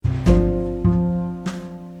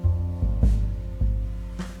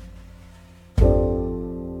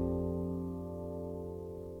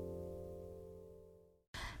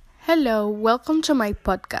Hello, welcome to my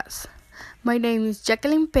podcast. My name is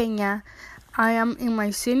Jacqueline Peña. I am in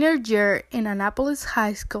my senior year in Annapolis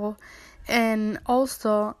High School, and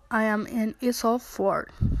also I am in ESOL 4.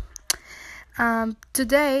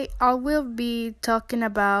 Today I will be talking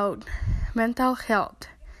about mental health,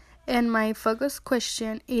 and my focus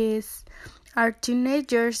question is: are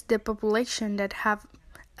teenagers the population that have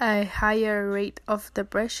a higher rate of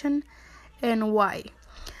depression, and why?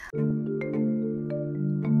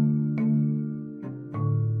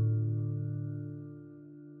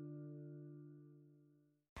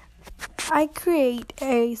 I create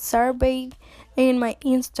a survey in my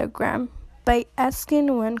Instagram by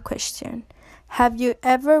asking one question. Have you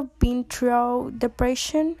ever been through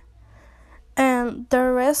depression? And the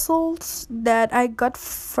results that I got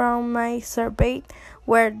from my survey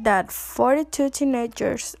were that 42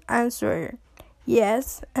 teenagers answered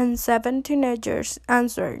yes and 7 teenagers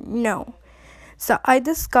answered no. So I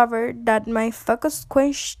discovered that my focus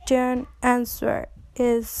question answer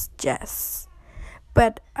is yes.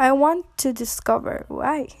 But I want to discover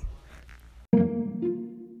why.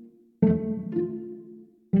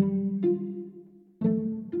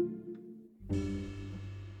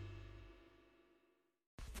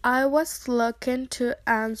 I was looking to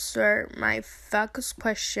answer my focus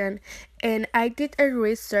question, and I did a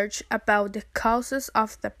research about the causes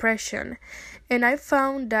of depression, and I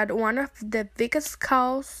found that one of the biggest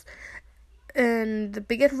causes and the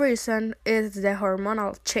biggest reason is the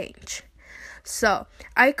hormonal change. So,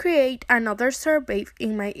 I create another survey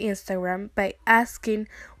in my Instagram by asking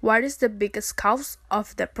what is the biggest cause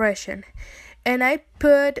of depression, and I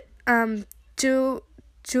put two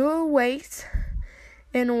ways.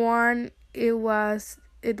 In one, it was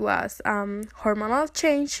hormonal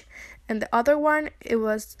change, and the other one it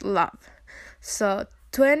was love. So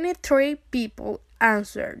 23 people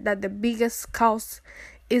answered that the biggest cause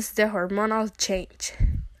is the hormonal change,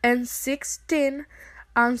 and 16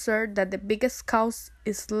 answered that the biggest cause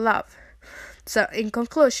is love. So in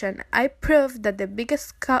conclusion, I proved that the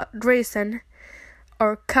biggest reason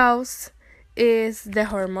or cause is the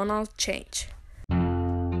hormonal change.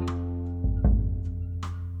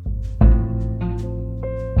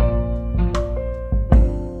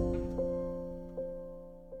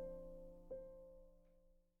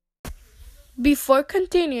 Before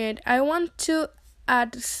continuing, I want to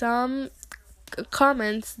add some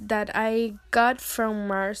comments that I got from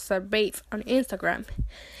our survey on Instagram.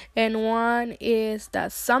 And one is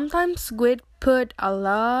that sometimes we put a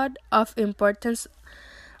lot of importance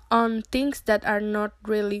on things that are not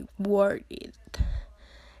really worth it.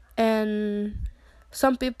 And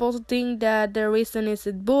some people think that the reason is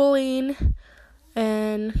bullying,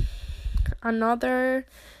 and another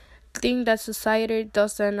think that society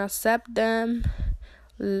doesn't accept them,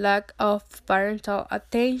 lack of parental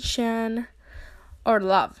attention, or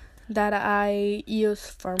love that I use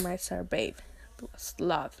for my survey was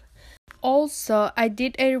love. Also, I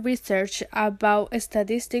did a research about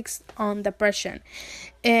statistics on depression,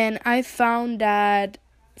 and I found that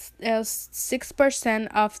 6%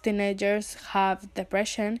 of teenagers have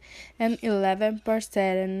depression, and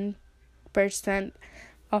 11%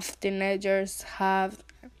 of teenagers have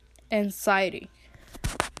anxiety.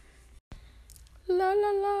 La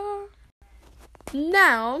la la.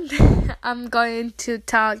 Now I'm going to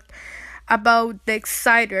talk about the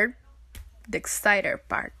exciter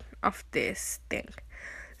part of this thing.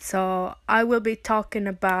 So I will be talking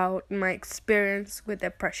about my experience with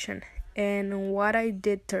depression and what I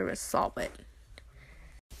did to resolve it.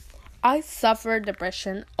 I suffer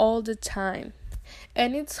depression all the time,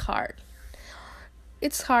 and it's hard.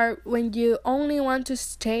 It's hard when you only want to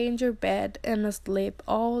stay in your bed and sleep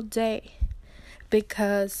all day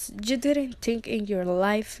because you didn't think in your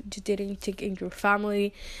life, you didn't think in your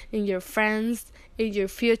family, in your friends, in your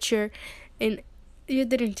future, and you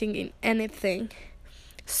didn't think in anything.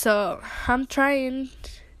 So I'm trying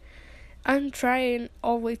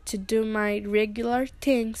always to do my regular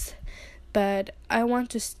things, but I want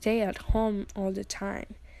to stay at home all the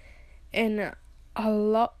time. And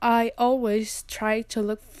I always try to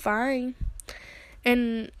look fine,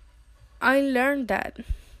 and I learned that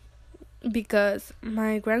because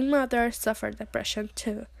my grandmother suffered depression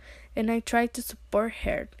too, and I try to support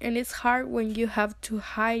her, and it's hard when you have to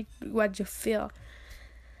hide what you feel.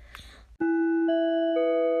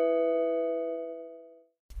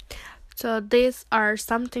 So these are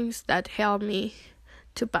some things that helped me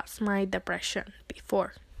to pass my depression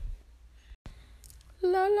before.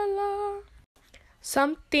 La la la.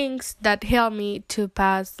 Some things that help me to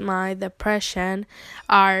pass my depression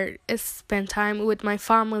are spend time with my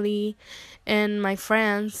family and my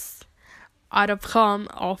friends, out of home,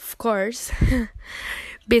 of course.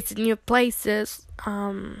 Visit new places,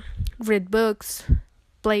 read books,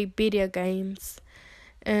 play video games,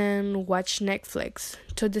 and watch Netflix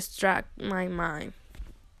to distract my mind.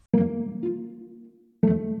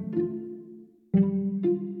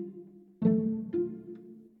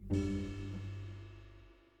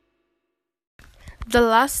 The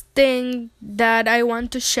last thing that I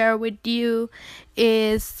want to share with you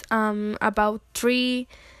is about three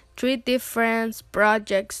different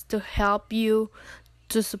projects to help you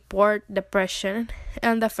to support depression.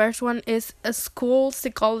 And the first one is a school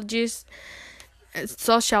psychologists,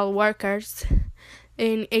 social workers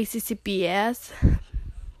in ACCPS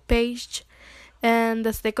page. And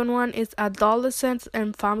the second one is adolescents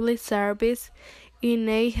and family service in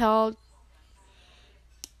A Health.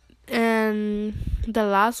 And the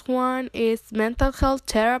last one is mental health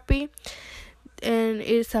therapy, and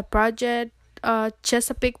it's a project,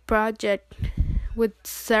 Chesapeake project with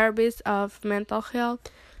service of mental health.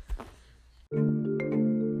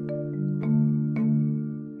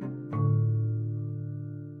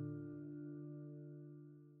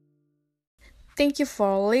 Thank you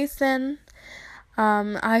for listening.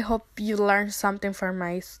 I hope you learned something from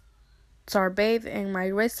my survey and my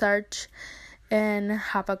research, and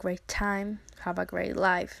have a great time, have a great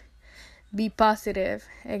life. Be positive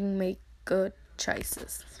and make good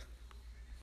choices.